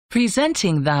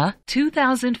Presenting the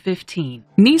 2015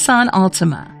 Nissan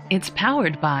Altima. It's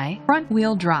powered by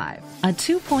front-wheel drive, a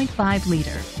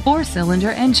 2.5-liter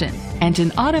four-cylinder engine, and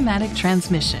an automatic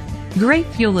transmission. Great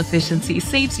fuel efficiency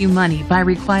saves you money by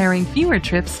requiring fewer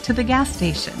trips to the gas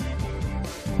station.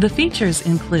 The features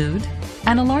include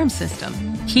an alarm system,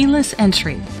 keyless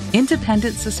entry,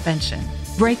 independent suspension,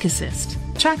 brake assist,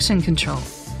 traction control,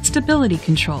 stability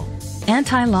control,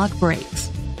 anti-lock brakes.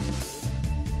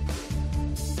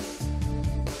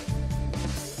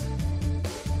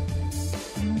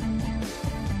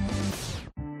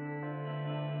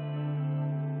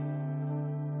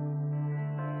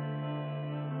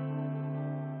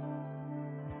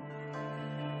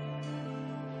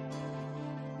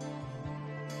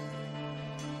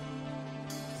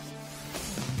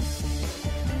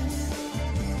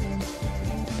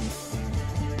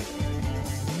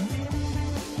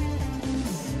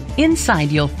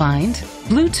 Inside you'll find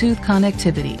Bluetooth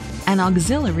connectivity, an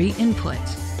auxiliary input,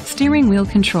 steering wheel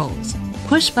controls,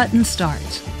 push-button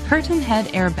start, curtain head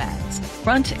airbags,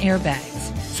 front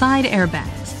airbags,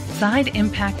 side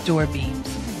impact door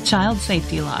beams, child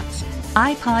safety locks,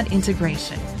 iPod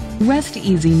integration. Rest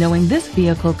easy knowing this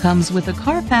vehicle comes with a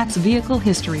Carfax Vehicle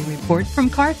History Report from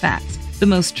Carfax, the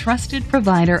most trusted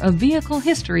provider of vehicle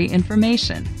history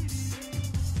information.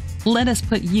 Let us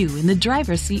put you in the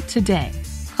driver's seat today.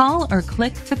 Call or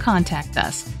click to contact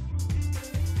us.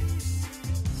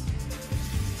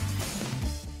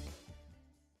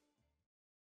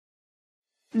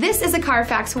 This is a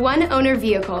Carfax one-owner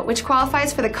vehicle which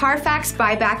qualifies for the Carfax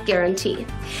buyback guarantee.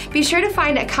 Be sure to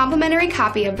find a complimentary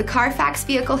copy of the Carfax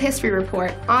Vehicle History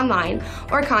Report online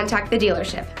or contact the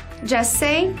dealership. Just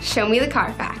say, "Show me the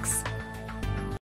Carfax."